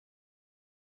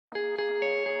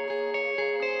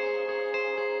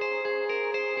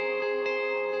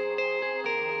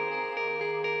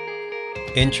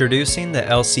Introducing the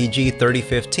LCG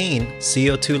 3015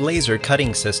 CO2 laser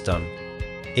cutting system.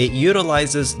 It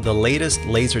utilizes the latest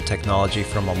laser technology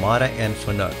from Amada and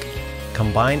Fanuc.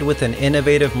 Combined with an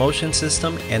innovative motion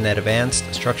system and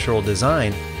advanced structural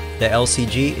design, the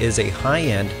LCG is a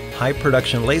high-end,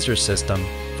 high-production laser system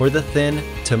for the thin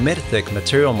to mid-thick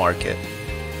material market.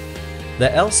 The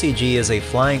LCG is a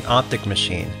flying optic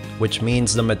machine, which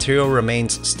means the material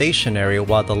remains stationary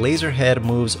while the laser head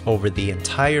moves over the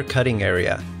entire cutting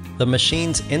area. The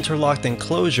machine's interlocked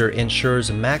enclosure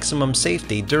ensures maximum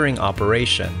safety during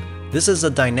operation. This is a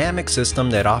dynamic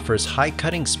system that offers high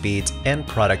cutting speeds and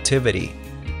productivity.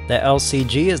 The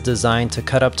LCG is designed to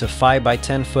cut up to 5 by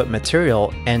 10 foot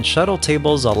material, and shuttle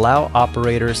tables allow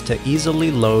operators to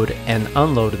easily load and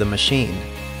unload the machine.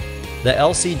 The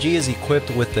LCG is equipped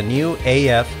with the new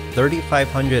AF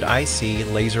 3500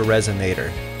 IC laser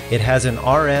resonator. It has an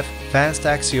RF fast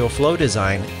axial flow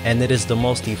design, and it is the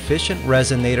most efficient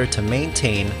resonator to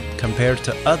maintain compared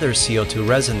to other CO2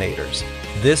 resonators.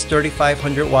 This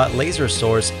 3500 watt laser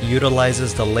source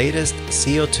utilizes the latest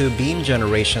CO2 beam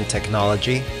generation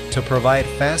technology to provide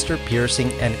faster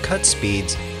piercing and cut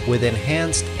speeds with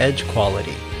enhanced edge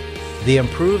quality. The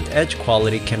improved edge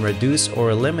quality can reduce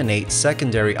or eliminate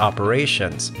secondary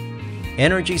operations.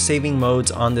 Energy-saving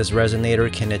modes on this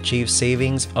resonator can achieve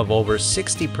savings of over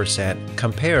 60%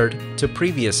 compared to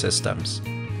previous systems.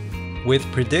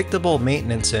 With predictable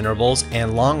maintenance intervals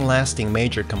and long-lasting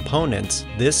major components,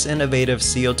 this innovative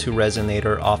CO2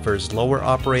 resonator offers lower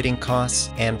operating costs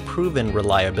and proven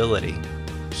reliability.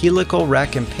 Helical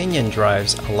rack and pinion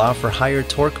drives allow for higher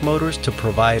torque motors to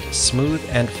provide smooth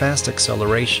and fast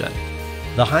acceleration.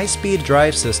 The high-speed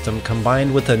drive system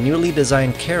combined with a newly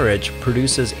designed carriage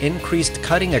produces increased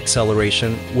cutting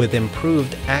acceleration with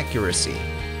improved accuracy.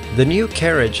 The new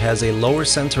carriage has a lower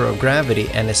center of gravity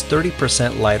and is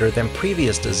 30% lighter than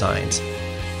previous designs.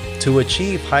 To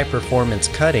achieve high-performance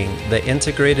cutting, the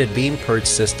integrated beam purge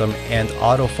system and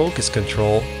autofocus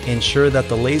control ensure that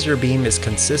the laser beam is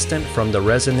consistent from the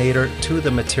resonator to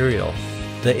the material.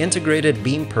 The integrated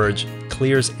beam purge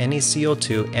clears any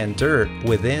CO2 and dirt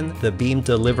within the beam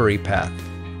delivery path,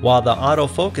 while the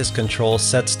autofocus control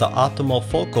sets the optimal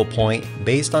focal point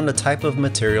based on the type of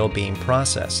material being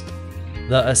processed.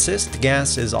 The assist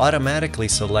gas is automatically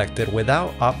selected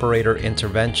without operator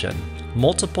intervention.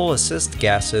 Multiple assist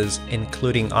gases,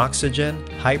 including oxygen,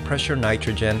 high-pressure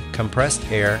nitrogen, compressed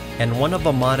air, and one of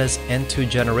Amada's N2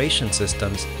 generation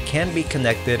systems, can be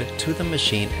connected to the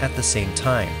machine at the same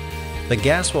time. The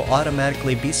gas will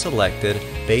automatically be selected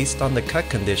based on the cut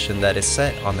condition that is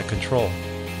set on the control.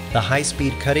 The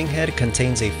high-speed cutting head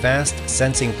contains a fast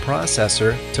sensing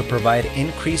processor to provide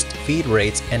increased feed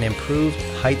rates and improved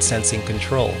height sensing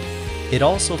control. It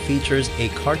also features a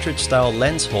cartridge-style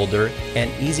lens holder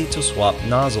and easy-to-swap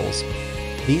nozzles.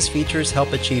 These features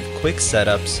help achieve quick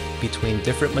setups between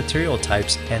different material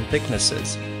types and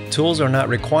thicknesses. Tools are not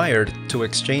required to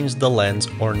exchange the lens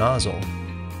or nozzle.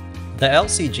 The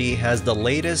LCG has the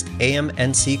latest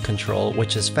AM/NC control,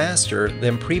 which is faster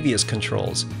than previous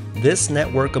controls. This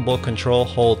networkable control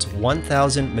holds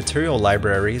 1,000 material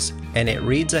libraries, and it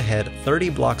reads ahead 30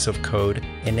 blocks of code,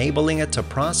 enabling it to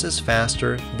process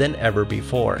faster than ever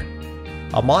before.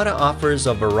 Amada offers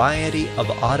a variety of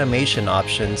automation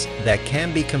options that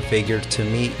can be configured to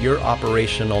meet your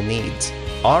operational needs.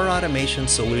 Our automation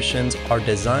solutions are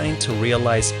designed to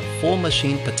realize full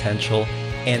machine potential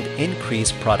and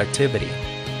increase productivity.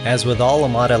 As with all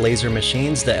Amada laser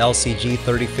machines, the LCG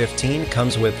 3015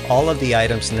 comes with all of the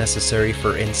items necessary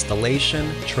for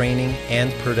installation, training,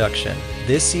 and production.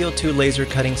 This CO2 laser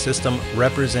cutting system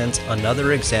represents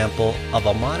another example of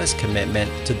Amada's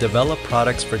commitment to develop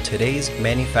products for today's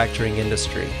manufacturing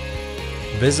industry.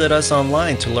 Visit us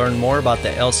online to learn more about the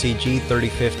LCG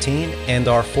 3015 and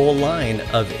our full line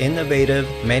of innovative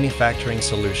manufacturing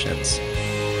solutions.